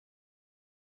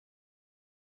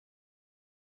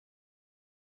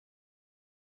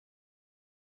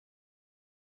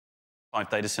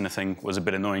data center thing was a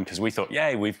bit annoying because we thought,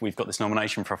 yay, we've got this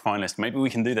nomination for a finalist. Maybe we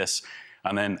can do this.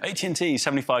 And then AT&T,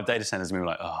 75 data centers. And we were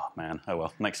like, oh, man, oh,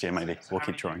 well, next year maybe. We'll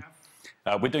keep trying.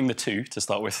 We're doing the 2 to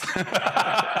start with.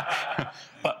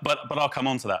 but I'll come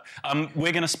on to that.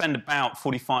 We're going to spend about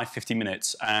 45, 50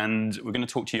 minutes, and we're going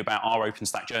to talk to you about our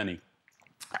OpenStack journey.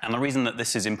 And the reason that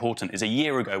this is important is a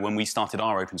year ago when we started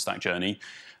our OpenStack journey,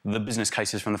 the business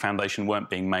cases from the foundation weren't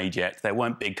being made yet. There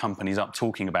weren't big companies up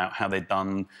talking about how they'd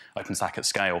done OpenStack at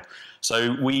scale.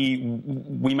 So we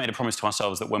made a promise to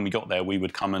ourselves that when we got there, we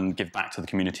would come and give back to the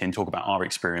community and talk about our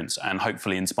experience and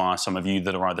hopefully inspire some of you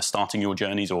that are either starting your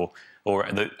journeys or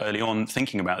early on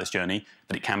thinking about this journey,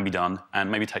 that it can be done,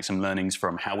 and maybe take some learnings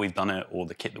from how we've done it or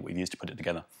the kit that we've used to put it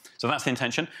together. So that's the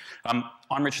intention.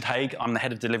 I'm Richard Haigh. I'm the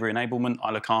head of delivery enablement. I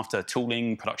look after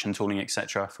tooling, production tooling,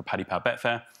 etc. for Paddy Power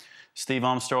Betfair. Steve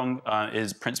Armstrong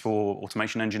is principal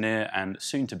automation engineer and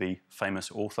soon-to-be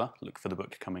famous author. Look for the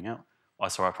book coming out. Oh,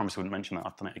 sorry, I promised I wouldn't mention that.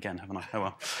 I've done it again, haven't I?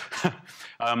 Oh,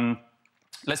 well.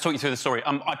 Let's talk you through the story.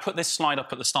 I put this slide up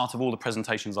at the start of all the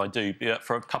presentations I do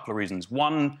for a couple of reasons.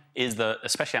 One is that,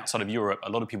 especially outside of Europe, a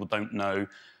lot of people don't know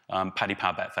Paddy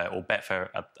Power Betfair, or Betfair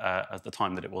at the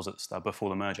time that it was before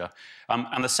the merger.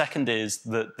 And the second is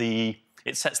that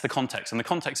it sets the context, and the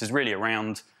context is really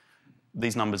around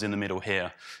these numbers in the middle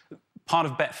here. Part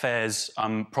of Betfair's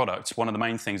products, one of the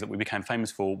main things that we became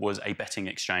famous for was a betting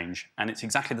exchange. And it's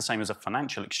exactly the same as a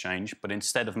financial exchange, but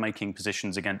instead of making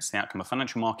positions against the outcome of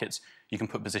financial markets, you can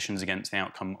put positions against the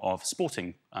outcome of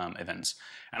sporting events.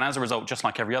 And as a result, just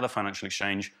like every other financial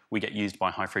exchange, we get used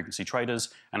by high-frequency traders.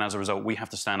 And as a result, we have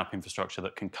to stand up infrastructure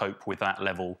that can cope with that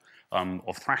level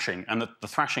of thrashing. And the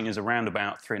thrashing is around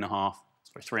about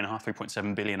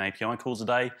 3.7 billion API calls a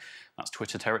day. That's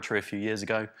Twitter territory a few years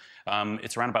ago.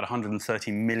 It's around about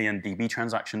 130 million DB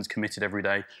transactions committed every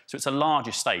day. So it's a large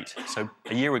estate. So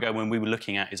a year ago when we were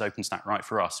looking at, is OpenStack right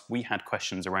for us, we had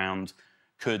questions around,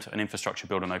 could an infrastructure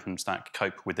built on OpenStack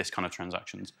cope with this kind of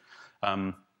transactions?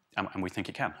 And we think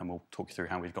it can, and we'll talk you through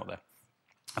how we've got there.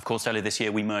 Of course, earlier this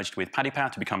year, we merged with Paddy Power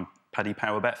to become Paddy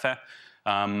Power Betfair.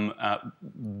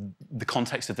 The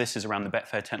context of this is around the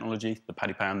Betfair technology. The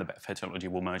Paddy Power and the Betfair technology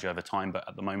will merge over time, but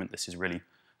at the moment, this is really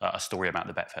a story about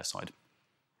the Betfair side.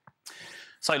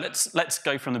 So let's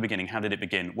go from the beginning. How did it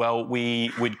begin? Well,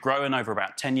 we'd grown over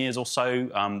about 10 years or so.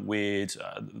 The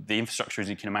infrastructure, as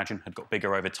you can imagine, had got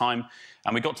bigger over time.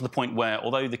 And we got to the point where,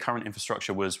 although the current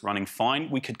infrastructure was running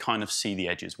fine, we could kind of see the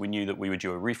edges. We knew that we were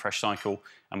due a refresh cycle,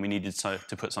 and we needed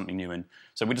to put something new in.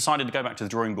 So we decided to go back to the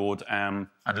drawing board and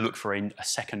look for a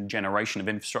second generation of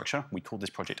infrastructure. We called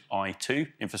this project I2,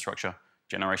 Infrastructure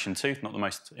Generation 2, not the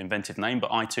most inventive name,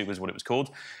 but I2 was what it was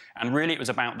called. And really it was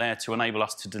about there to enable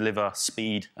us to deliver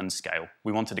speed and scale.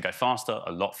 We wanted to go faster,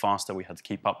 a lot faster. We had to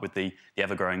keep up with the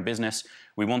ever-growing business.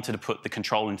 We wanted to put the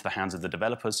control into the hands of the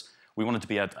developers. We wanted to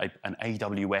be an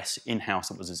AWS in-house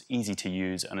that was as easy to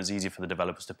use and as easy for the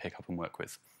developers to pick up and work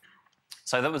with.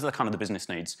 So that was the kind of the business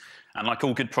needs. And like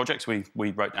all good projects, we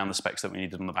wrote down the specs that we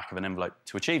needed on the back of an envelope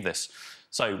to achieve this.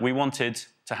 So we wanted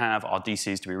to have our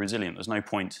DCs to be resilient. There's no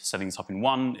point setting this up in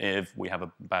one if we have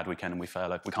a bad weekend and we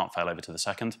can't fail over to the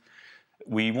second.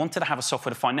 We wanted to have a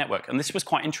software-defined network. And this was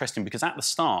quite interesting because at the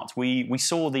start, we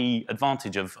saw the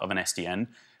advantage of an SDN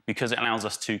because it allows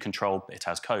us to control it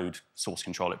as code, source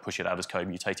control it, push it out as code,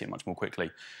 mutate it much more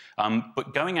quickly.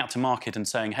 But going out to market and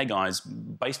saying, hey guys,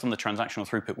 based on the transactional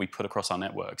throughput we put across our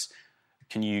networks,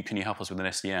 can you help us with an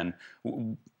SDN?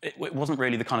 It wasn't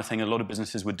really the kind of thing a lot of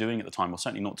businesses were doing at the time, or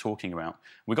certainly not talking about.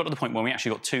 We got to the point where we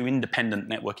actually got 2 independent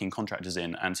networking contractors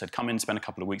in and said, come in, spend a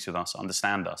couple of weeks with us,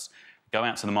 understand us, go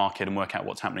out to the market and work out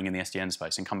what's happening in the SDN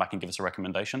space and come back and give us a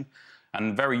recommendation.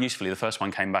 And very usefully, the first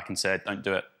one came back and said, don't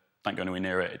do it. Don't go anywhere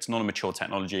near it. It's not a mature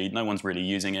technology. No one's really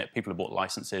using it. People have bought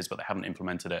licenses, but they haven't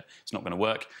implemented it. It's not going to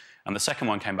work. And the second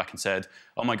one came back and said,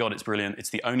 oh my God, it's brilliant. It's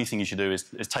the only thing you should do is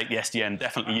take the SDN,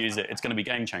 definitely use it. It's going to be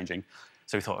game-changing.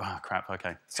 So we thought, oh, crap,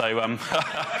 OK. So,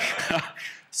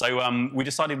 we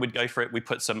decided we'd go for it.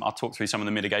 I'll talk through some of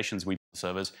the mitigations we put on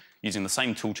servers using the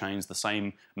same tool chains, the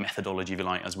same methodology, if you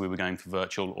like, as we were going for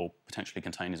virtual or potentially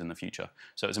containers in the future.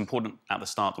 So it was important at the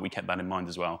start that we kept that in mind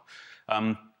as well.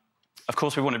 Of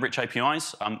course, we wanted rich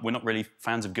APIs. We're not really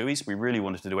fans of GUIs. We really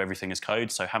wanted to do everything as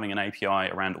code, so having an API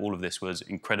around all of this was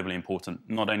incredibly important,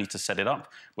 not only to set it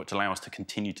up, but to allow us to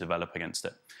continue to develop against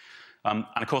it. And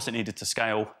of course, it needed to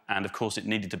scale, and of course, it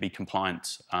needed to be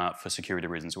compliant for security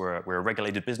reasons. We're a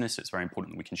regulated business. It's very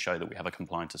important that we can show that we have a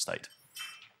compliant estate.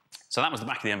 So that was the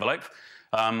back of the envelope.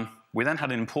 We then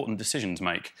had an important decision to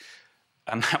make,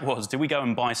 and that was, do we go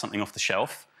and buy something off the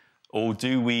shelf, Or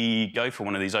do we go for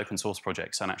one of these open source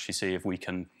projects and actually see if we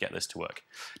can get this to work?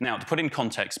 Now, to put in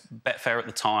context, Betfair at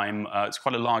the time, it's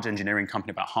quite a large engineering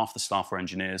company, about half the staff were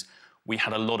engineers. We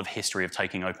had a lot of history of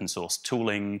taking open source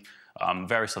tooling,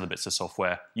 various other bits of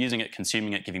software, using it,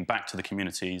 consuming it, giving back to the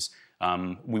communities.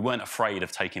 We weren't afraid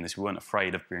of taking this. We weren't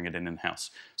afraid of bringing it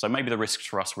in-house. So maybe the risks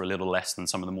for us were a little less than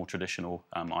some of the more traditional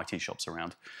IT shops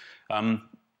around.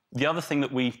 The other thing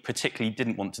that we particularly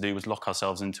didn't want to do was lock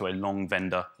ourselves into a long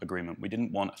vendor agreement. We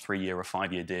didn't want a 3-year or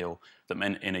 5-year deal that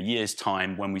meant in a year's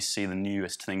time, when we see the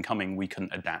newest thing coming, we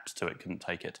couldn't adapt to it, couldn't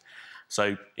take it.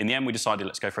 So in the end, we decided,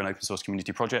 let's go for an open source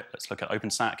community project. Let's look at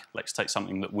OpenStack. Let's take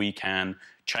something that we can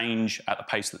change at a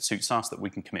pace that suits us, that we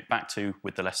can commit back to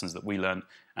with the lessons that we learned,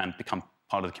 and become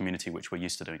part of the community, which we're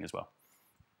used to doing as well.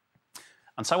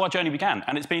 And so our journey began,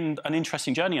 and it's been an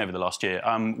interesting journey over the last year.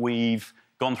 We've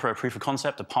gone through a proof of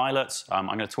concept, a pilot. I'm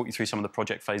going to talk you through some of the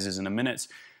project phases in a minute.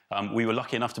 We were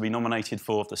lucky enough to be nominated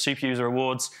for the Super User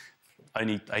Awards.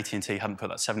 Only AT&T hadn't put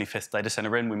that 75th data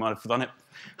center in. We might have done it.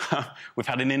 We've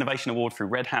had an innovation award through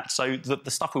Red Hat. So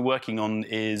the stuff we're working on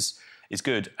is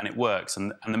good, and it works.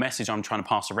 And the message I'm trying to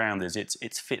pass around is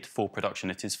it's fit for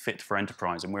production. It is fit for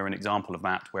enterprise. And we're an example of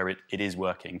that, where it is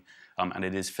working, and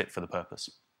it is fit for the purpose.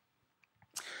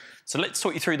 So let's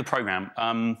talk you through the program.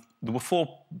 There were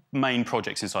 4 main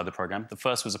projects inside the program. The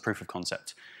first was a proof of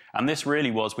concept. And this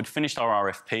really was, we'd finished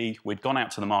our RFP, we'd gone out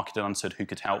to the market and understood who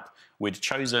could help. We'd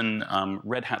chosen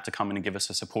Red Hat to come in and give us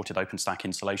a supported OpenStack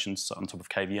installation on top of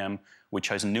KVM. We'd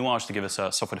chosen Nuage to give us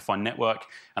a software-defined network.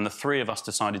 And the 3 of us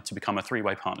decided to become a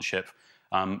 3-way partnership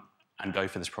and go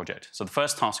for this project. So the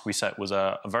first task we set was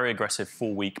a very aggressive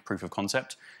 4-week proof of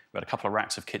concept. We had a couple of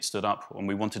racks of kit stood up, and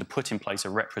we wanted to put in place a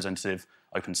representative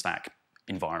OpenStack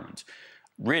environment.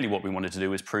 Really what we wanted to do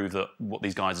was prove that what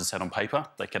these guys had said on paper,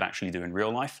 they could actually do in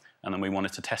real life, and then we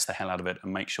wanted to test the hell out of it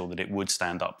and make sure that it would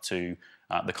stand up to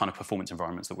the kind of performance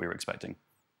environments that we were expecting.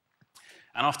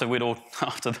 And after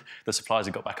the suppliers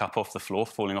had got back up off the floor,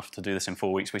 falling off to do this in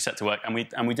 4 weeks, we set to work, and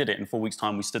we did it. In 4 weeks'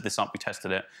 time, we stood this up, we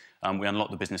tested it, we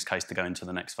unlocked the business case to go into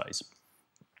the next phase.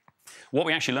 What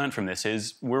we actually learned from this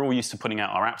is we're all used to putting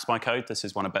out our apps by code. This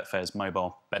is one of Betfair's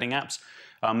mobile betting apps.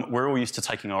 We're all used to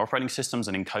taking our operating systems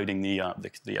and encoding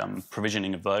the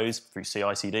provisioning of those through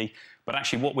CI/CD. But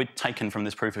actually what we'd taken from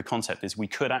this proof of concept is we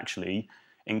could actually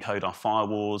encode our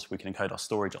firewalls, we can encode our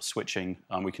storage, our switching,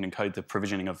 we can encode the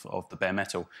provisioning of the bare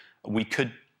metal. We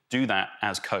could do that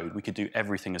as code. We could do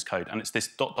everything as code. And it's this ...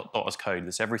 as code,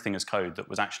 this everything as code, that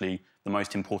was actually the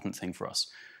most important thing for us.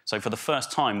 So for the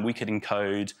first time, we could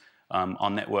encode our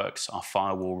networks, our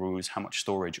firewall rules, how much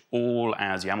storage, all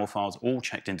as YAML files, all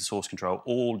checked into source control,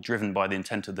 all driven by the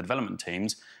intent of the development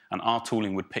teams, and our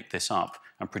tooling would pick this up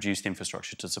and produce the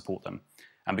infrastructure to support them.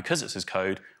 And because it's as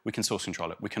code, we can source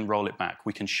control it, we can roll it back,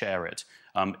 we can share it.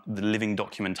 The living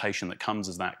documentation that comes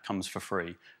as that comes for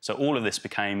free. So all of this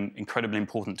became incredibly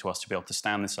important to us to be able to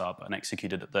stand this up and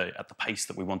execute it at the pace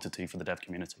that we wanted to for the dev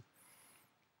community.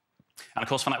 And of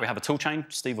course, for that, we have a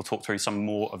toolchain. Steve will talk through some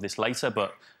more of this later,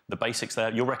 but the basics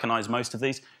there, you'll recognize most of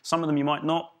these. Some of them you might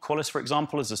not. Qualys, for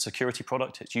example, is a security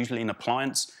product. It's usually an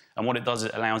appliance, and what it does is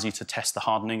it allows you to test the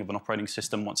hardening of an operating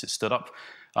system once it's stood up.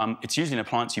 It's usually an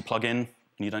appliance you plug in,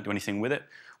 and you don't do anything with it.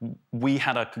 We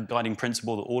had a guiding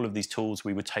principle that all of these tools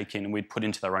we would take in and we'd put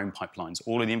into their own pipelines.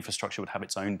 All of the infrastructure would have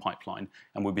its own pipeline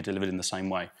and would be delivered in the same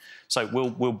way. So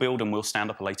we'll build and we'll stand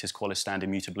up a latest Qualys stand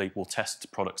immutably. We'll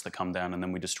test products that come down and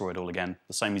then we destroy it all again,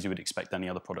 the same as you would expect any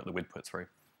other product that we'd put through.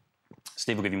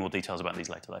 Steve will give you more details about these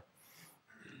later, though.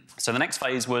 So the next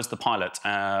phase was the pilot,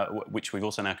 which we've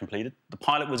also now completed. The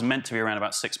pilot was meant to be around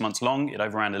about 6 months long. It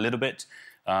overran a little bit.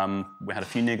 We had a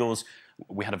few niggles.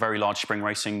 We had a very large spring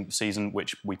racing season,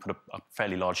 which we put a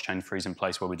fairly large chain freeze in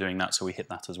place where we're doing that, so we hit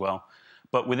that as well.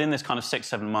 But within this kind of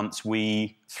 6-7 months,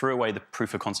 we threw away the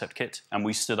proof of concept kit, and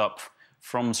we stood up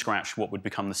from scratch what would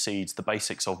become the seeds, the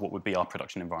basics of what would be our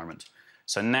production environment.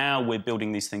 So now we're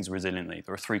building these things resiliently.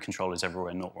 There are 3 controllers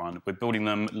everywhere, not one. We're building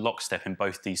them lockstep in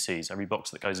both DCs. Every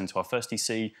box that goes into our first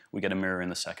DC, we get a mirror in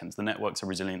the second. The networks are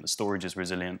resilient, the storage is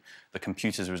resilient, the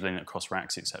computers are resilient across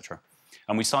racks, etc.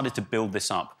 And we started to build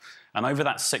this up. And over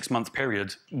that 6-month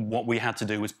period, what we had to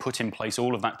do was put in place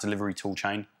all of that delivery tool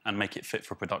chain and make it fit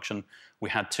for production. We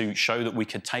had to show that we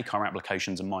could take our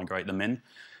applications and migrate them in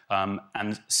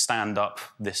and stand up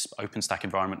this OpenStack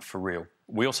environment for real.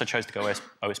 We also chose to go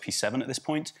OSP7 at this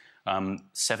point.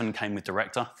 7 came with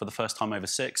Director for the first time over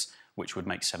 6, which would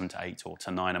make 7 to 8 or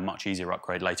to 9 a much easier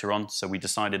upgrade later on. So we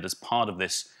decided as part of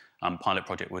this pilot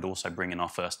project, we'd also bring in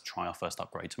try our first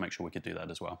upgrade to make sure we could do that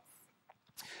as well.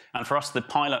 And for us, the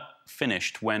pilot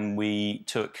finished when we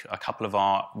took a couple of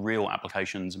our real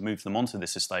applications, moved them onto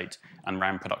this estate, and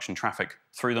ran production traffic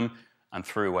through them, and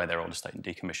threw away their old estate and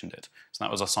decommissioned it. So that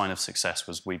was our sign of success,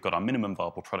 was we've got our minimum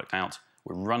viable product out,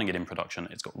 we're running it in production,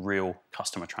 it's got real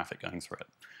customer traffic going through it.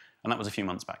 And that was a few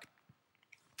months back.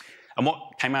 And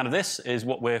what came out of this is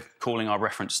what we're calling our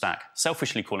reference stack,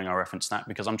 selfishly calling our reference stack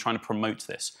because I'm trying to promote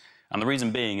this. And the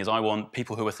reason being is I want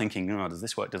people who are thinking, oh, does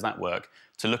this work, does that work,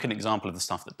 to look at an example of the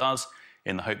stuff that does,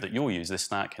 in the hope that you'll use this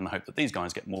stack, in the hope that these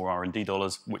guys get more R&D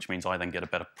dollars, which means I then get a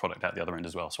better product out the other end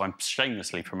as well. So I'm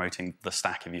shamelessly promoting the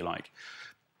stack, if you like.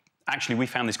 Actually, we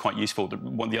found this quite useful.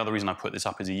 The other reason I put this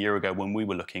up is a year ago when we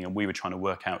were looking and we were trying to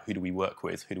work out who do we work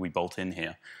with, who do we bolt in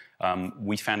here.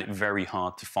 We found it very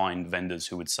hard to find vendors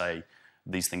who would say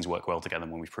these things work well together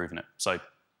when we've proven it. So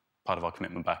part of our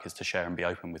commitment back is to share and be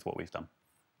open with what we've done.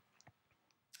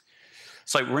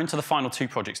 So we're into the final two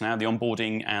projects now, the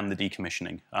onboarding and the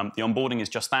decommissioning. The onboarding is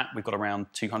just that. We've got around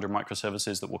 200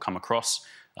 microservices that will come across.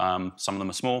 Some of them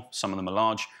are small, some of them are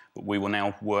large, but we will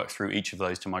now work through each of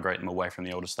those to migrate them away from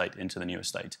the old estate into the new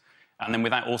estate. And then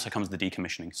with that also comes the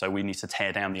decommissioning. So we need to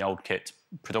tear down the old kit,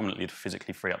 predominantly to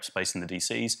physically free up space in the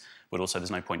DCs, but also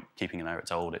there's no point keeping it there.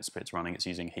 It's old, it's running, it's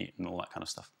using heat and all that kind of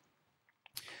stuff.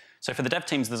 So for the dev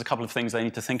teams, there's a couple of things they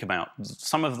need to think about.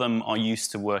 Some of them are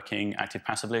used to working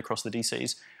active-passively across the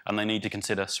DCs, and they need to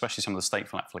consider, especially some of the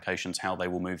stateful applications, how they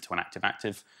will move to an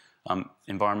active-active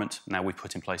environment. Now we've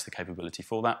put in place the capability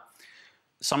for that.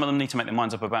 Some of them need to make their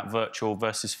minds up about virtual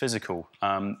versus physical.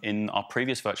 In our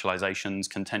previous virtualizations,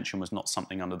 contention was not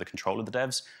something under the control of the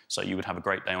devs. So you would have a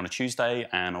great day on a Tuesday,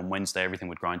 and on Wednesday everything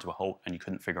would grind to a halt, and you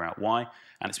couldn't figure out why.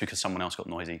 And it's because someone else got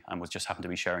noisy and was just happened to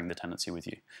be sharing the tenancy with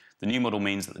you. The new model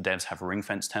means that the devs have a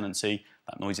ring-fence tenancy.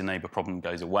 That noisy neighbor problem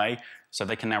goes away. So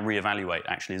they can now reevaluate,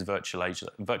 actually, is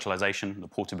virtualization, the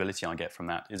portability I get from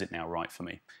that, is it now right for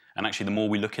me? And actually, the more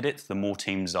we look at it, the more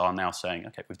teams are now saying,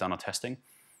 OK, we've done our testing.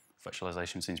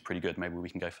 Virtualization seems pretty good, maybe we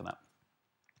can go for that.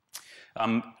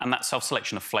 And that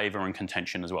self-selection of flavor and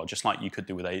contention as well, just like you could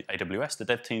do with AWS, the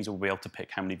dev teams will be able to pick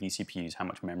how many vCPUs, how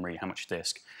much memory, how much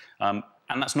disk. And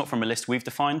that's not from a list we've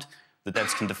defined. The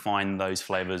devs can define those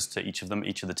flavors to each of them.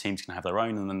 Each of the teams can have their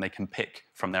own, and then they can pick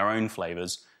from their own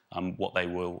flavors what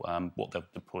they'll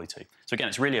deploy to. So again,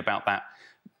 it's really about that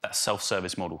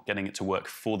self-service model, getting it to work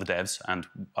for the devs and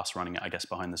us running it, I guess,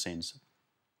 behind the scenes.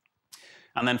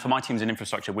 And then for my teams in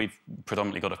infrastructure, we've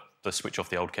predominantly got to switch off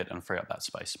the old kit and free up that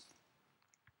space.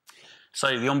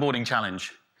 So the onboarding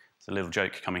challenge, it's a little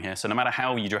joke coming here. So no matter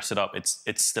how you dress it up,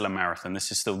 it's still a marathon.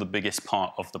 This is still the biggest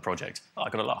part of the project. Oh, I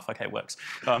got to laugh. OK, it works.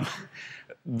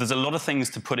 There's a lot of things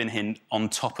to put in here on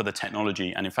top of the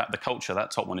technology. And in fact, the culture,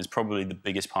 that top one, is probably the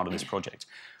biggest part of this project.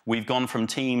 We've gone from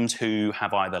teams who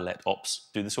have either let ops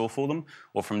do this all for them,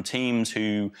 or from teams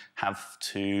who have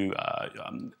to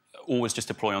always just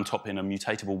deploy on top in a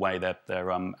mutatable way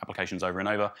their applications over and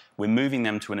over. We're moving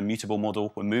them to an immutable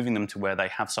model. We're moving them to where they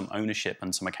have some ownership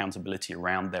and some accountability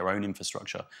around their own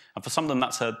infrastructure. And for some of them,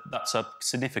 that's a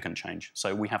significant change.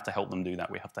 So we have to help them do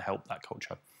that. We have to help that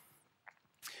culture.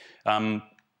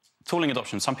 Tooling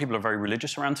adoption. Some people are very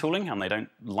religious around tooling, and they don't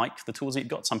like the tools that you've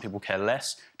got. Some people care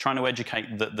less. Trying to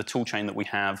educate the tool chain that we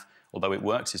have, although it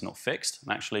works, is not fixed.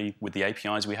 And actually, with the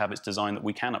APIs we have, it's designed that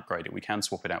we can upgrade it, we can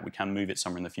swap it out, we can move it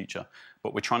somewhere in the future.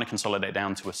 But we're trying to consolidate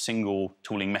down to a single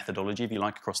tooling methodology, if you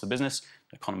like, across the business,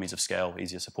 economies of scale,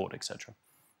 easier support, etc.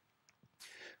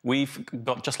 We've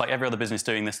got, just like every other business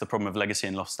doing this, the problem of legacy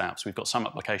and lost apps. We've got some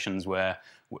applications where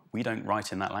we don't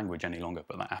write in that language any longer,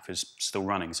 but that app is still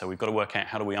running. So we've got to work out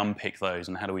how do we unpick those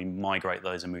and how do we migrate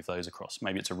those and move those across.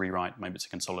 Maybe it's a rewrite, maybe it's a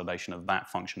consolidation of that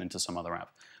function into some other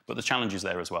app. But the challenge is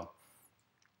there as well.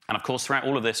 And of course, throughout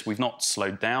all of this, we've not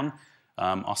slowed down.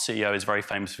 Our CEO is very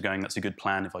famous for going, that's a good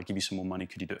plan. If I give you some more money,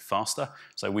 could you do it faster?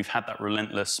 So we've had that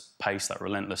relentless pace, that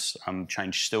relentless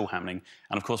change still happening.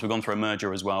 And of course, we've gone through a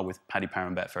merger as well with Paddy Power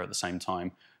and Betfair at the same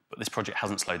time. But this project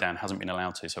hasn't slowed down, hasn't been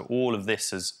allowed to. So all of this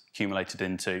has accumulated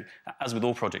into, as with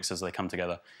all projects as they come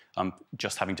together,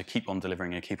 just having to keep on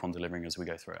delivering as we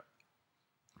go through it.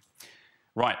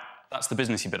 Right, that's the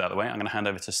businessy bit out of the way. I'm going to hand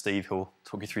over to Steve, who'll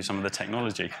talk you through some of the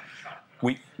technology.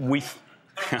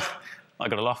 I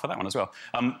got to laugh at that one as well.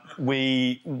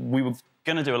 We were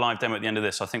going to do a live demo at the end of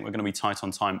this. I think we're going to be tight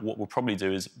on time. What we'll probably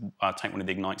do is take one of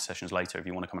the Ignite sessions later. If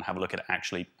you want to come and have a look at it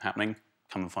actually happening,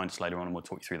 come and find us later on and we'll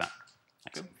talk you through that.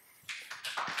 Thanks.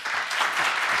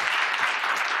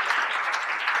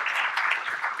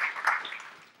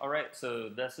 All right, so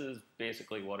this is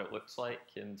basically what it looks like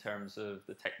in terms of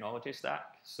the technology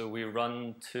stack. So we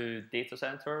run 2 data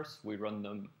centers. We run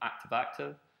them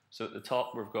active-active. So at the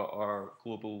top, we've got our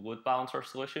global load balancer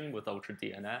solution with Ultra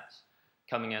DNS.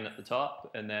 coming in at the top,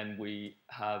 and then we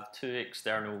have 2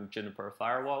 external Juniper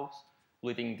firewalls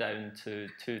leading down to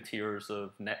 2 tiers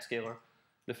of NetScaler.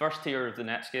 The first tier of the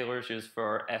NetScaler is used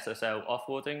for SSL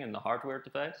offloading in the hardware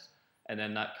device, and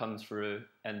then that comes through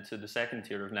into the second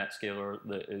tier of NetScaler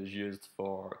that is used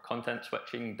for content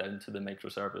switching down to the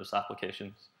microservice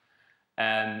applications.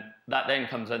 That then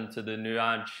comes into the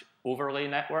Nuage overlay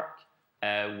network,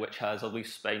 which has a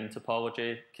leaf spine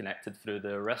topology connected through the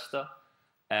Arista.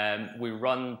 We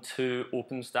run 2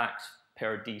 OpenStacks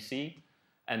per DC,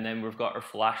 and then we've got our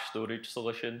flash storage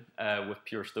solution with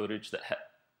pure storage that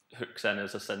hooks in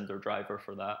as a Cinder driver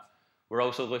for that. We're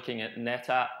also looking at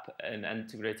NetApp and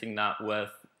integrating that with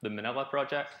the Manila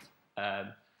project,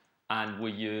 and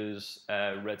we use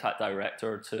Red Hat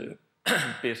Director to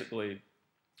basically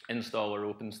install our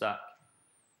OpenStack.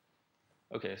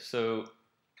 Okay, so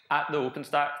at the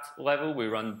OpenStack level, we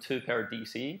run 2 per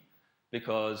DC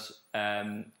because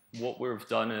what we've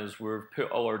done is we've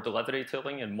put all our delivery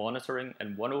tooling and monitoring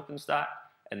in one OpenStack,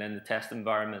 and then the test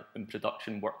environment and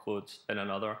production workloads in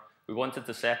another. We wanted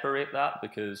to separate that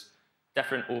because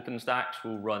different OpenStacks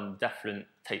will run different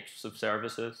types of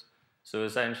services. So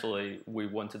essentially, we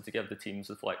wanted to give the teams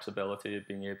the flexibility of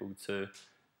being able to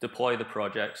deploy the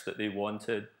projects that they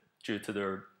wanted due to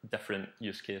their different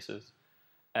use cases.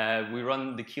 We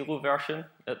run the Kilo version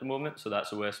at the moment, so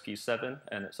that's OSP7,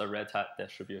 and it's a Red Hat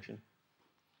distribution.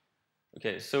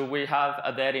 Okay, so we have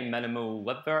a very minimal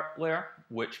libvirt layer,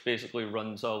 which basically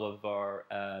runs all of our,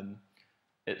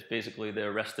 it's basically the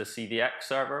Arista CVX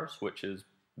servers, which is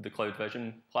the Cloud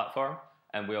Vision platform,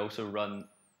 and we also run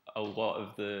a lot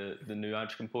of the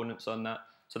Nuage components on that.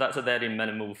 So that's a very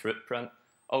minimal footprint.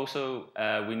 Also,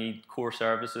 we need core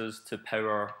services to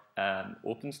power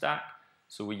OpenStack.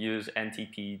 So we use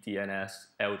NTP, DNS,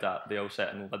 LDAP, they all sit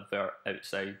in libvirt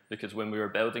outside, because when we were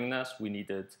building this, we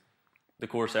needed the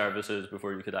core services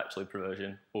before you could actually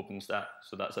provision OpenStack.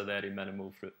 So that's a very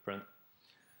minimal footprint.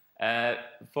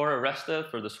 For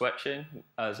Arista, for the switching,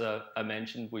 as I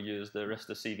mentioned, we use the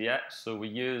Arista CVX. So we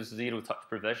use zero-touch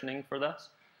provisioning for this.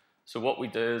 So what we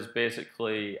do is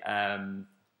basically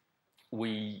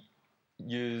we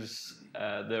use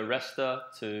the Arista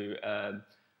to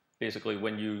basically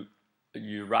when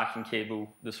you rack and cable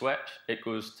the switch, it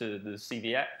goes to the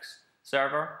CVX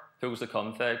server, pulls the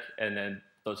config, and then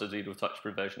does a zero-touch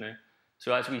provisioning.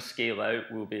 So as we scale out,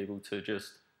 we'll be able to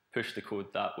just push the code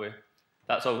that way.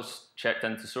 That's all checked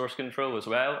into source control as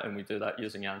well, and we do that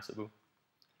using Ansible.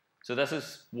 So this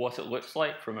is what it looks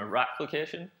like from a rack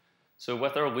location. So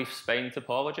with our leaf spine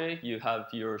topology, you have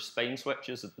your spine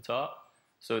switches at the top.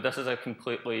 So this is a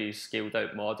completely scaled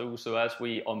out model. So as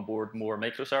we onboard more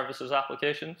microservices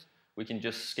applications, we can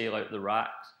just scale out the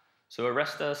racks. So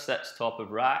Arista sits top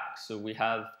of racks. So we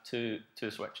have two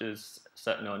switches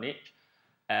sitting on each.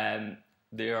 And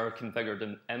they are configured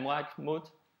in MWAG mode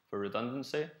for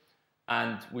redundancy.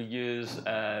 And we use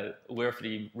layer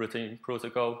 3 routing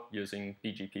protocol using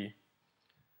BGP.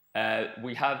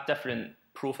 We have different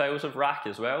profiles of rack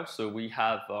as well. So we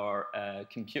have our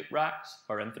compute racks,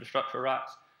 our infrastructure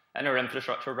racks. In our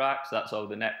infrastructure racks, that's all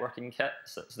the networking kit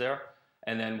sits there.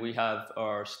 And then we have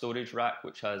our storage rack,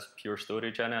 which has pure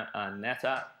storage in it and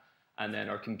NetApp. And then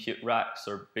our compute racks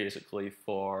are basically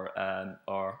for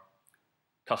our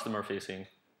customer-facing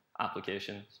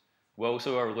applications. We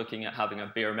also are looking at having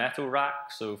a bare metal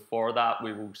rack. So for that,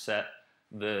 we will set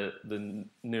the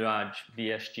Nuage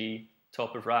VSG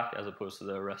top of rack as opposed to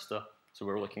the Arista. So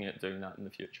we're looking at doing that in the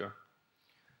future.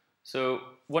 So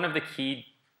one of the key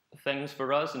things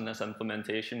for us in this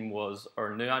implementation was our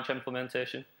Nuage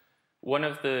implementation. One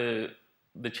of the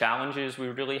challenges we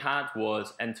really had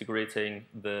was integrating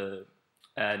the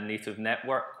native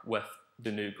network with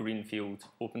the new greenfield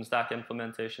OpenStack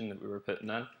implementation that we were putting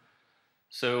in.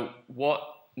 So what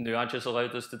Nuage has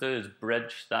allowed us to do is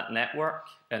bridge that network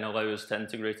and allow us to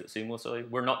integrate it seamlessly.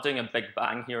 We're not doing a big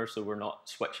bang here, so we're not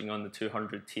switching on the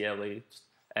 200 TLA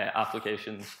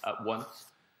applications at once.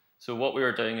 So what we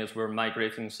are doing is we're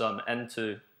migrating some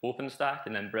into OpenStack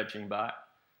and then bridging back.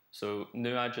 So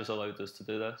Nuage has allowed us to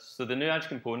do this. So the Nuage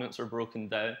components are broken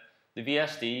down. The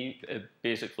VSD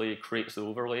basically creates the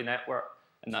overlay network,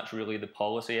 and that's really the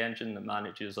policy engine that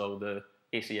manages all the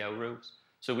ACL rules.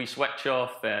 So we switch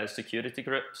off security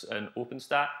groups in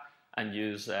OpenStack and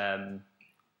use the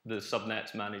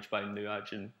subnets managed by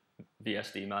Nuage in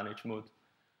VSD managed mode.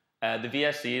 The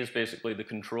VSD is basically the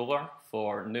controller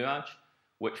for Nuage,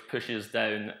 which pushes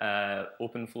down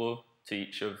OpenFlow to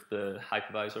each of the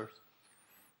hypervisors.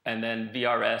 And then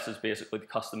VRS is basically the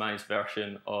customized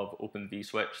version of Open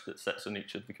vSwitch that sits on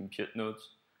each of the compute nodes.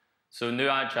 So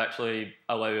Nuage actually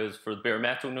allows for the bare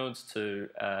metal nodes to,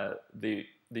 they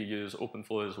they use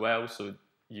OpenFlow as well, so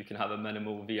you can have a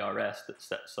minimal VRS that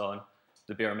sits on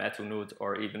the bare metal node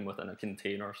or even within a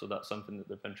container, so that's something that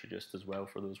they've introduced as well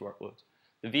for those workloads.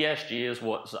 The VSG is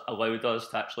what's allowed us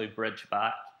to actually bridge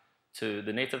back to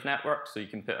the native network, so you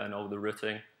can put in all the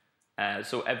routing.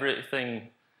 So everything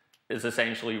is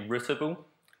essentially routable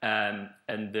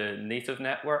in the native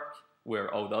network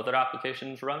where all the other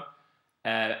applications run,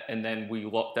 and then we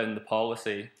lock down the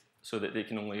policy so that they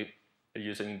can only be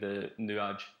using the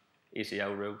NUAG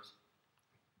ACL rules.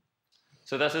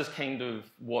 So this is kind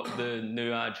of what the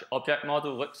NUAG object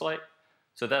model looks like.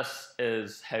 So this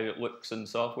is how it looks in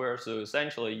software. So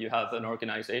essentially you have an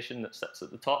organization that sits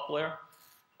at the top layer,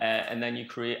 and then you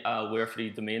create a layer 3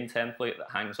 domain template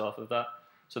that hangs off of that.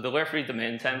 So the layer 3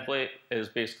 domain template is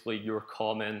basically your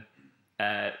common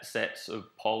sets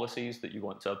of policies that you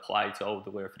want to apply to all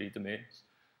the layer 3 domains.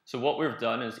 So what we've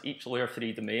done is each layer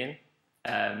 3 domain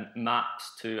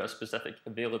maps to a specific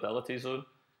availability zone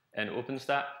in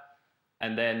OpenStack.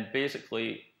 And then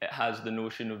basically it has the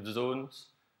notion of zones.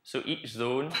 So each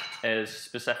zone is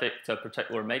specific to a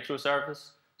particular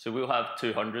microservice. So we'll have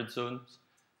 200 zones.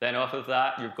 Then off of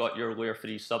that, you've got your layer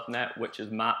 3 subnet, which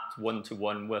is mapped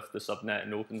one-to-one with the subnet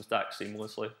in OpenStack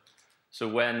seamlessly. So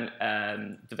when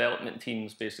development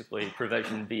teams basically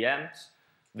provision VMs,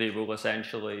 they will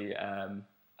essentially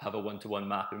have a one-to-one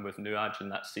mapping with NUAG,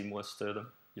 and that's seamless to them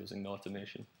using the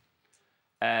automation.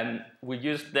 We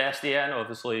used the SDN,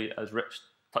 obviously, as Rich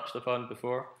touched upon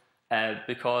before,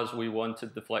 because we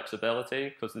wanted the flexibility,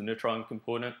 because the neutron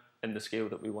component in the scale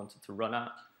that we wanted to run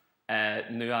at.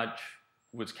 NUAG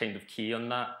was kind of key on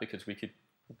that, because we could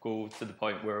go to the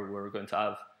point where we're going to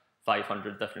have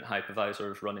 500 different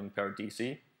hypervisors running per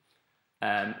DC.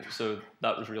 So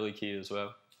that was really key as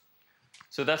well.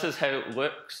 So this is how it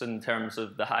looks in terms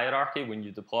of the hierarchy when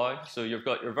you deploy. So you've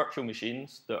got your virtual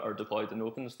machines that are deployed in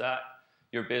OpenStack.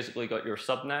 You've basically got your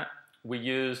subnet. We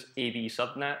use AB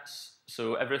subnets,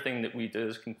 so everything that we do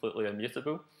is completely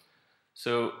immutable.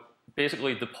 So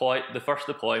basically the first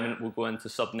deployment will go into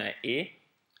subnet A,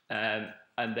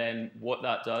 and then what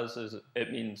that does is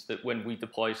it means that when we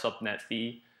deploy subnet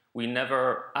B, we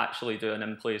never actually do an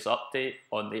in-place update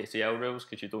on the ACL rules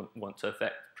because you don't want to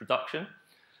affect production.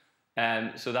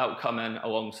 So that will come in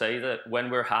alongside it. When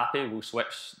we're happy, we'll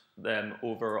switch them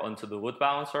over onto the load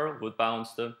balancer, load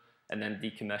balance them, and then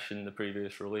decommission the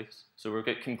previous release. So we've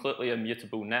got completely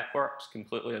immutable networks,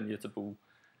 completely immutable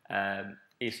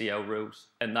ACL rules,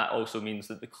 and that also means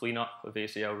that the cleanup of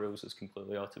ACL rules is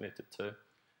completely automated too.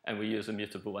 And we use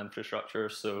immutable infrastructure,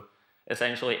 so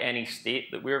essentially any state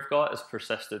that we've got is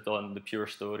persisted on the pure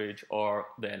storage or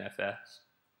the NFS.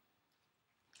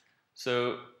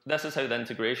 So this is how the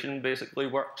integration basically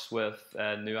works with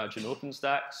NUAG and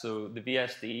OpenStack. So the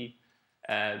VSD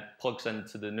plugs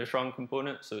into the neutron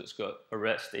component, so it's got a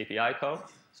REST API call.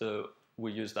 So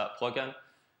we use that plugin.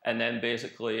 And then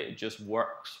basically it just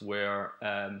works where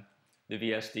the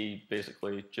VSD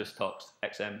basically just talks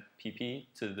XMPP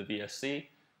to the VSC,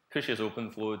 pushes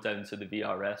OpenFlow down to the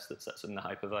VRS that sits in the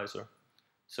hypervisor.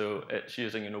 So it's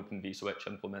using an Open vSwitch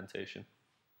implementation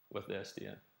with the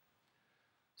SDN.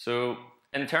 So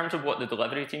in terms of what the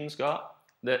delivery teams got,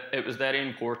 it was very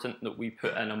important that we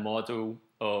put in a model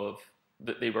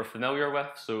that they were familiar with.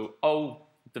 So all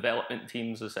development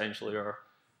teams essentially are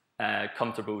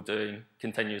comfortable doing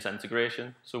continuous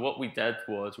integration. So what we did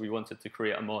was we wanted to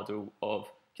create a model of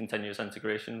continuous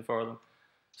integration for them.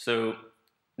 So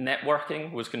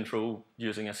networking was controlled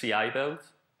using a CI build.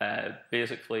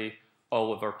 Basically,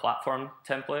 all of our platform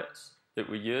templates that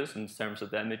we use in terms of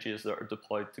the images that are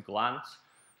deployed to Glance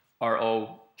are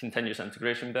all continuous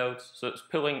integration builds. So it's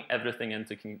pulling everything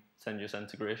into continuous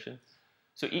integration.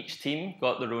 So each team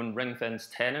got their own ring-fence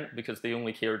tenant because they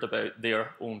only cared about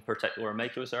their own particular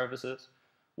microservices.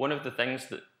 One of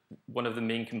the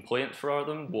main complaints for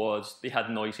them was they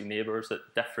had noisy neighbors at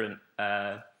different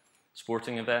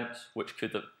sporting events, which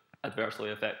could adversely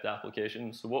affect the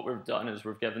application. So what we've done is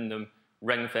we've given them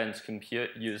ring-fence compute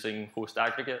using host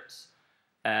aggregates.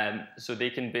 So they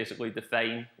can basically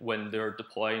define when they're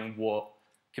deploying what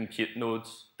compute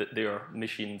nodes that their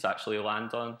machines actually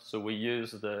land on. So we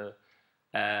use the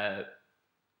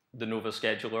Nova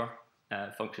scheduler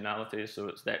functionality. So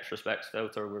it's the extra specs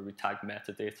filter where we tag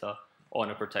metadata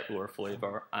on a particular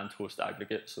flavor and host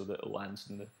aggregate so that it lands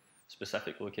in the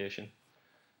specific location.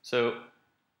 So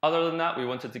other than that, we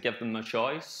wanted to give them a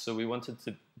choice. So we wanted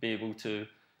to be able to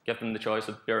give them the choice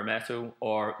of bare metal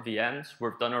or VMs.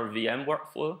 We've done our VM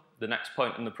workflow. The next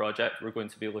point in the project, we're going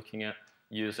to be looking at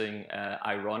using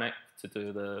Ironic to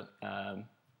do the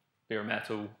bare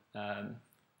metal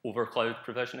over cloud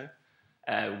provisioning.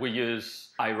 We use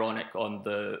Ironic on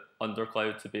the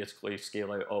undercloud to basically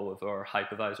scale out all of our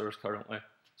hypervisors currently.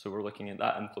 So we're looking at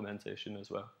that implementation as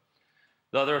well.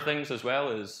 The other things as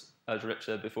well is, as Rich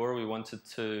said before, we wanted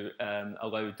to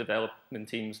allow development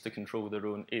teams to control their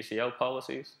own ACL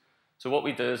policies. So what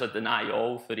we do is a deny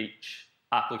all for each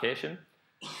application.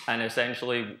 And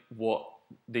essentially what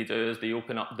they do is they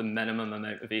open up the minimum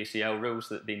amount of ACL rules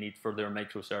that they need for their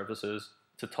microservices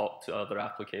to talk to other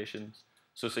applications.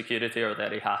 So security are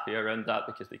very happy around that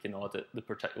because they can audit the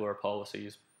particular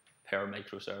policies per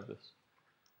microservice.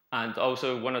 And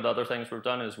also one of the other things we've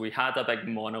done is we had a big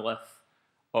monolith,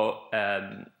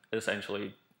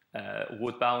 essentially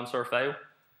load balancer file.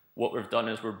 What we've done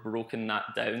is we've broken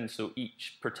that down so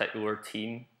each particular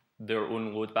team, their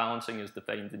own load balancing is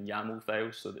defined in YAML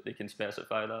files so that they can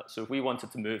specify that. So if we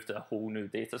wanted to move to a whole new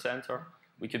data center,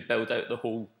 we could build out the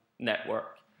whole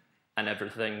network and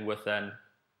everything within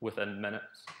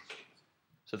minutes.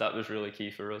 So that was really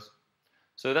key for us.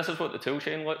 So this is what the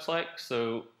toolchain looks like.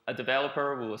 So a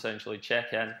developer will essentially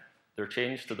check in their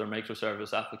change to their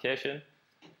microservice application.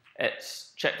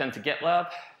 It's checked into GitLab.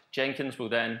 Jenkins will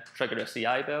then trigger a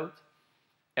CI build.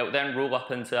 It will then roll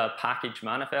up into a package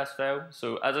manifest file.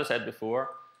 So as I said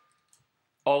before,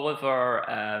 all of our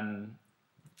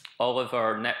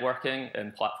networking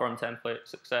and platform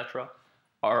templates, etc.,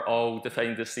 are all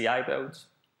defined as CI builds.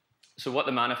 So what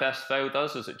the manifest file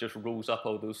does is it just rolls up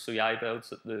all those CI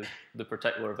builds at the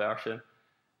particular version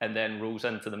and then rolls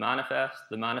into the manifest.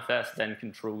 The manifest then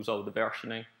controls all the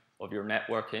versioning of your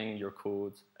networking, your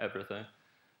code, everything.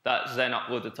 That's then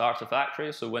uploaded to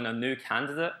Artifactory. So when a new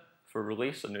candidate for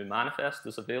release, a new manifest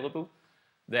is available,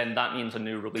 then that means a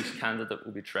new release candidate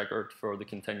will be triggered for the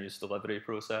continuous delivery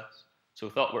process. So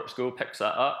ThoughtWorks Go picks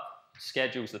that up,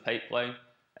 schedules the pipeline,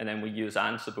 and then we use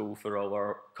Ansible for all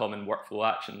our common workflow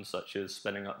actions, such as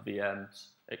spinning up VMs,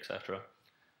 etc.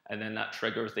 And then that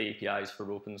triggers the APIs for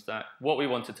OpenStack. What we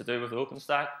wanted to do with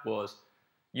OpenStack was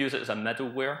use it as a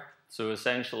middleware. So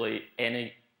essentially,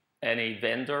 any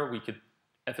vendor, we could,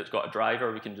 if it's got a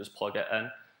driver, we can just plug it in.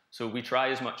 So we try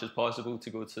as much as possible to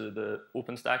go to the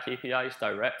OpenStack APIs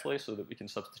directly so that we can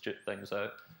substitute things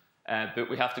out. But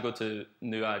we have to go to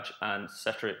Nuage and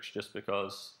Citrix just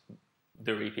because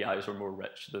their APIs are more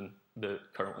rich than the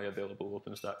currently available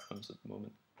OpenStack ones at the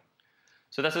moment.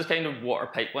 So this is kind of what our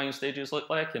pipeline stages look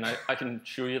like, and I can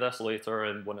show you this later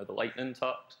in one of the lightning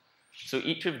talks. So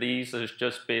each of these is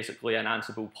just basically an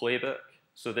Ansible playbook,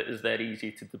 so that it's very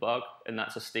easy to debug, and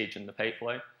that's a stage in the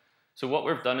pipeline. So what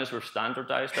we've done is we've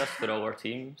standardized this for all our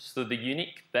teams. So the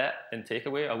unique bit and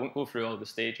takeaway, I won't go through all the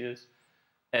stages,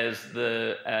 is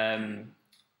the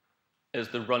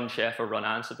run Chef or run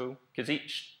Ansible, because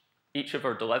each of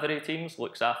our delivery teams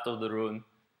looks after their own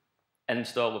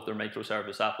install of their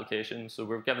microservice application. So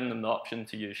we've given them the option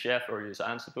to use Chef or use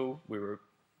Ansible. We were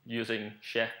using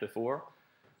Chef before,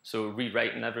 so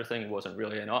rewriting everything wasn't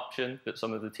really an option, but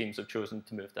some of the teams have chosen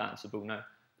to move to Ansible now.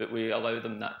 But we allow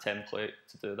them that template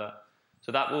to do that.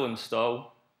 So that will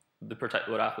install the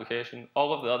particular application.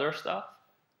 All of the other stuff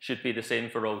should be the same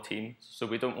for all teams. So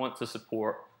we don't want to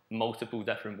support multiple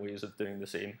different ways of doing the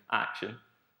same action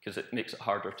because it makes it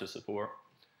harder to support.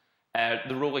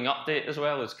 The rolling update as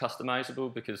well is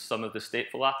customizable because some of the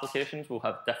stateful applications will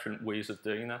have different ways of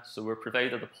doing this. So we're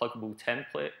provided a pluggable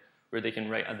template where they can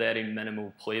write a very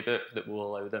minimal playbook that will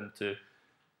allow them to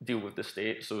deal with the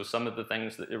state. So some of the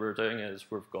things that they were doing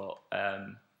is we've got,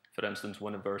 for instance,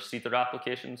 one of our seeder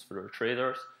applications for our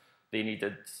traders.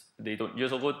 They don't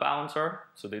use a load balancer,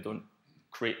 so they don't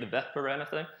create the VIP or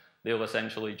anything. They'll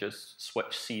essentially just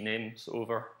switch CNAMEs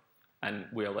over, and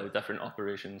we allow different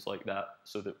operations like that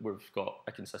so that we've got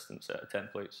a consistent set of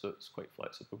templates, so it's quite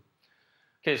flexible.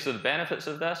 Okay, so the benefits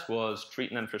of this was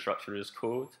treating infrastructure as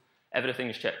code. Everything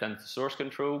is checked into source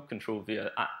control, controlled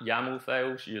via YAML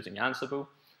files using Ansible.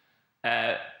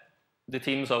 The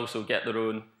teams also get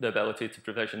the ability to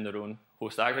provision their own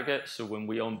host aggregates. So when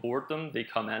we onboard them, they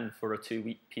come in for a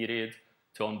 2-week period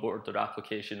to onboard their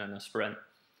application in a sprint.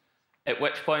 At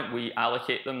which point we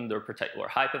allocate them their particular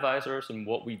hypervisors, and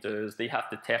what we do is they have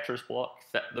to Tetris block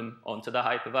fit them onto the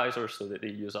hypervisor so that they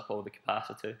use up all the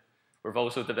capacity. We've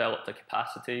also developed a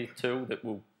capacity tool that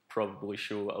will probably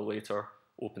show at a later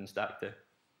OpenStack day.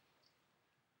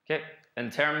 Okay,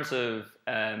 in terms of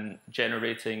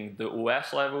generating the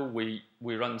OS level, we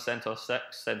run CentOS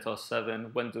 6, CentOS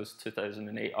 7, Windows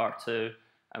 2008 R2,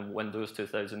 and Windows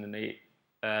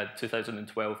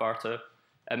 2012 R2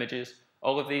 images.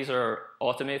 All of these are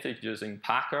automated using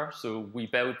Packer, so we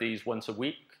build these once a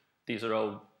week. These are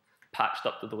all patched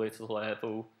up to the latest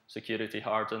level, security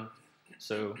hardened.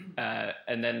 So,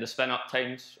 and then the spin-up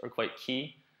times are quite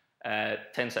key.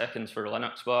 10 seconds for a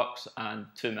Linux box, and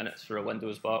 2 minutes for a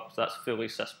Windows box. That's fully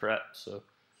sysprep, so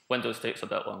Windows takes a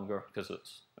bit longer because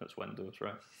it's Windows,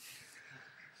 right?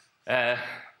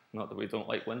 Not that we don't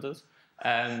like Windows.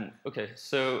 Okay,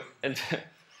 so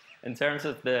in terms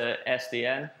of the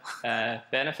SDN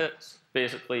benefits,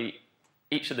 basically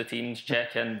each of the teams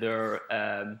check in their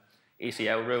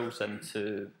ACL rules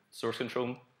into source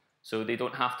control, so they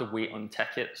don't have to wait on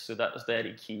tickets. So that's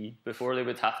very key. Before they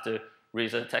would have to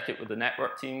raise a ticket with the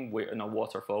network team, wait in a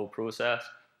waterfall process.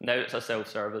 Now it's a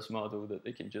self-service model that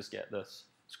they can just get this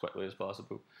as quickly as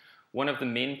possible. One of the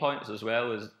main points as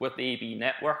well is with the AB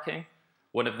networking,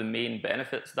 one of the main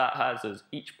benefits that has is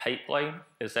each pipeline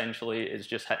essentially is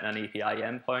just hitting an API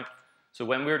endpoint. So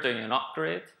when we're doing an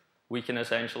upgrade, we can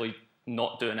essentially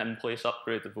not do an in-place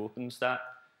upgrade of OpenStack.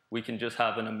 We can just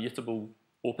have an immutable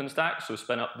OpenStack, so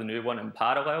spin up the new one in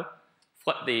parallel,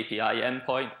 flip the API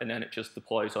endpoint, and then it just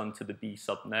deploys onto the B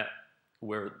subnet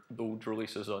where the old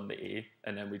release is on the A,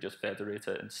 and then we just federate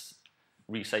it and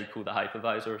recycle the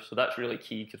hypervisor. So that's really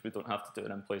key because we don't have to do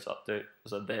an in-place update.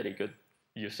 It's a very good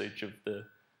usage of the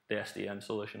SDN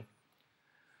solution.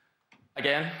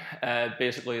 Again,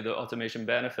 basically the automation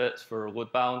benefits for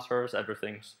load balancers,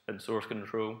 everything's in source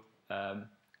control, and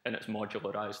it's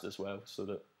modularized as well so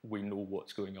that we know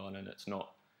what's going on, and it's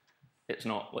not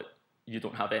like you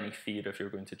don't have any fear if you're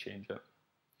going to change it.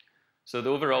 So the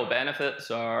overall benefits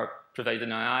are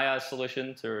providing an IaaS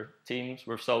solution to our teams.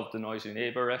 We've solved the noisy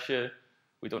neighbor issue.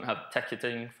 We don't have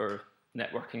ticketing for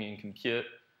networking and compute.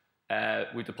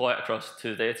 We deploy it across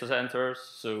 2 data centers.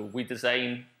 So we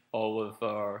design all of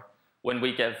our,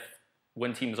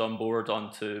 when teams on board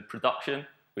onto production,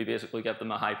 we basically give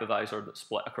them a hypervisor that's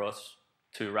split across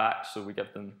 2 racks. So we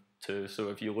give them 2. So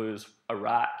if you lose a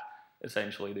rack,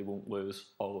 essentially they won't lose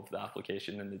all of the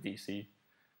application in the DC.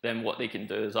 Then what they can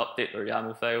do is update their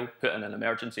YAML file, put in an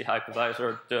emergency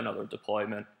hypervisor, do another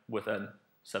deployment. Within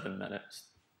 7 minutes,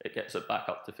 it gets it back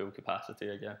up to full capacity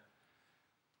again.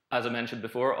 As I mentioned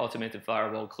before, automated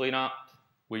firewall cleanup.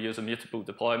 We use immutable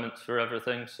deployments for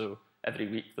everything. So every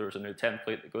week there's a new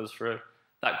template that goes through.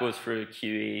 That goes through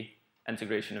QA,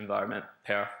 integration environment,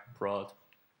 perf, prod.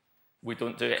 We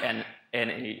don't do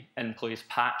any in-place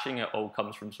patching. It all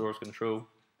comes from source control,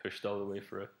 pushed all the way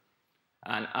through.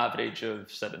 An average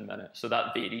of 7 minutes. So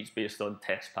that varies based on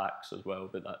test packs as well,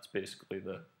 but that's basically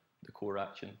the core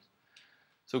actions.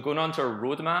 So going on to our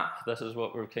roadmap, this is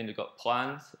what we've kind of got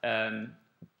planned.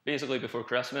 Basically before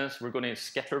Christmas, we're going to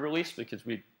skip a release because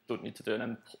we don't need to do an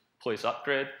in-place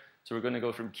upgrade. So we're going to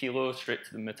go from Kilo straight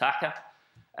to the Mitaka.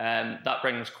 That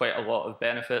brings quite a lot of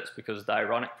benefits because the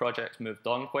Ironic project's moved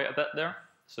on quite a bit there.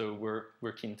 So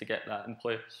we're keen to get that in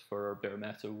place for our bare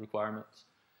metal requirements.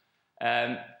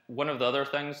 One of the other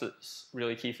things that's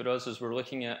really key for us is we're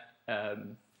looking at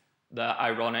the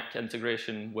Ironic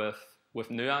integration with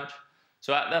Nuage.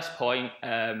 So at this point,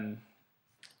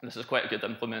 this is quite a good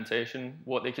implementation.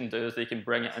 What they can do is they can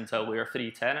bring it into a layer 3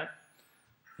 tenant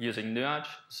using Nuage.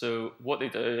 So what they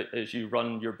do is you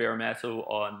run your bare metal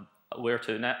on a layer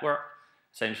 2 network,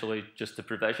 essentially just to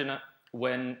provision it.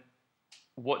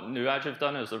 What Nuage have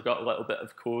done is they've got a little bit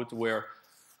of code where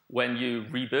when you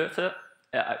reboot it,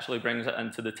 it actually brings it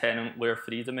into the tenant layer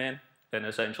 3 domain and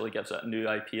essentially gives it a new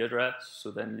IP address. So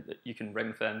then you can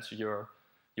ring fence your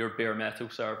bare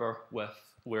metal server with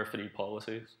layer 3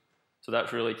 policies. So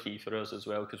that's really key for us as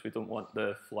well because we don't want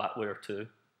the flat layer 2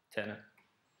 tenant.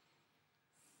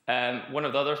 One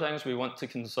of the other things, we want to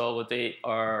consolidate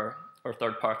our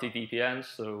third-party VPNs.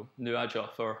 So Nuage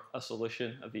offer a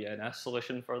solution, a VNS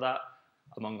solution for that,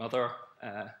 among other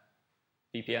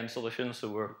VPN solutions.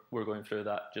 So we're going through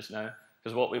that just now.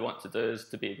 Because what we want to do is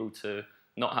to be able to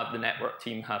not have the network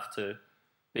team have to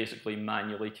basically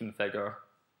manually configure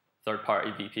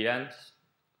third-party VPNs.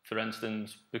 For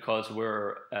instance, because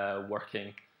we're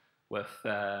working with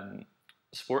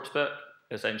Sportsbook,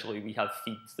 essentially we have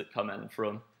feeds that come in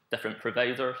from different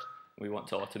providers. We want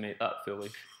to automate that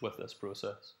fully with this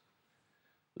process.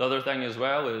 The other thing as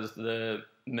well is the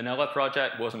Manila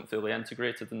project wasn't fully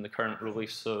integrated in the current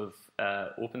release of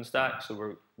OpenStack,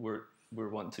 so we're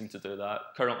wanting to do that.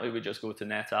 Currently, we just go to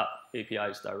NetApp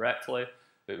APIs directly,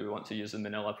 but we want to use the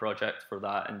Manila project for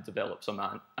that and develop some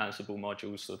Ansible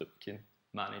modules so that we can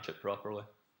manage it properly.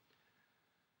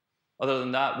 Other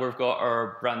than that, we've got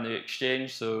our brand new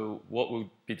Exchange. So what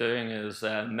we'll be doing is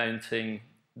mounting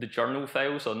the journal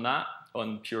files on that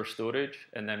on pure storage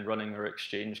and then running our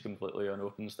Exchange completely on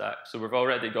OpenStack. So we've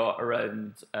already got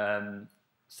around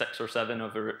 6 or 7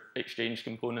 of our Exchange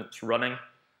components running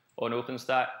on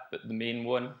OpenStack, but the main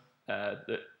one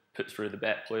that puts through the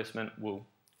bet placement will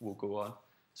go on.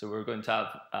 So we're going to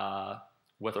have a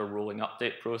with our rolling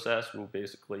update process, we'll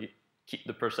basically keep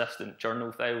the persistent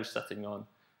journal files sitting on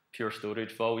pure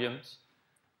storage volumes,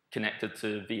 connected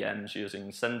to VMs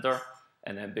using Cinder,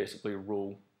 and then basically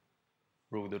roll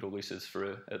the releases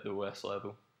through at the OS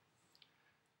level.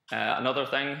 Another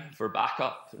thing for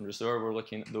backup and restore, we're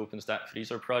looking at the OpenStack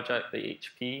Freezer project, the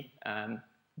HP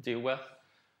deal with.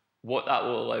 What that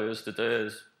will allow us to do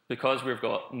is, because we've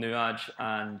got Nuage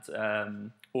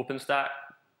and OpenStack,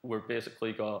 we've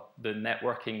basically got the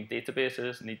networking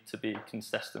databases need to be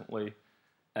consistently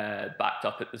backed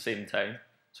up at the same time.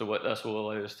 So what this will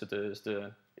allow us to do is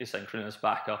do asynchronous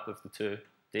backup of the two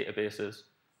databases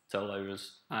to allow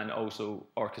us, and also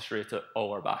orchestrate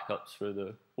all our backups through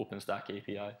the OpenStack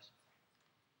APIs.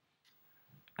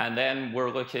 And then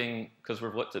we're looking, because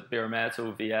we've looked at bare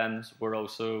metal VMs, we're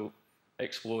also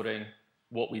exploring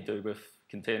what we do with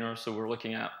containers. So we're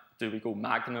looking at, do we go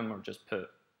Magnum or just put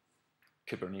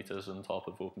Kubernetes on top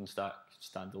of OpenStack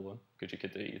standalone? Because you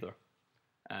could do either.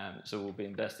 So we'll be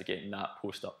investigating that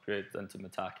post-upgrade into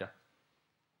Mitaka.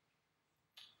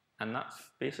 And that's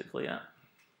basically it.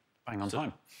 Bang on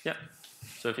time. Yeah.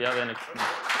 So if you have any...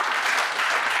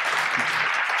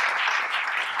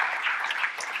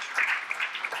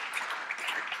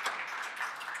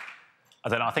 I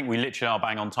don't know, I think we literally are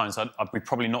bang on time, so we've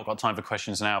probably not got time for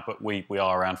questions now, but we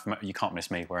are around. You can't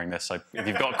miss me wearing this, so if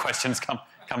you've got questions,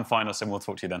 come find us and we'll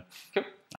talk to you then. Cool.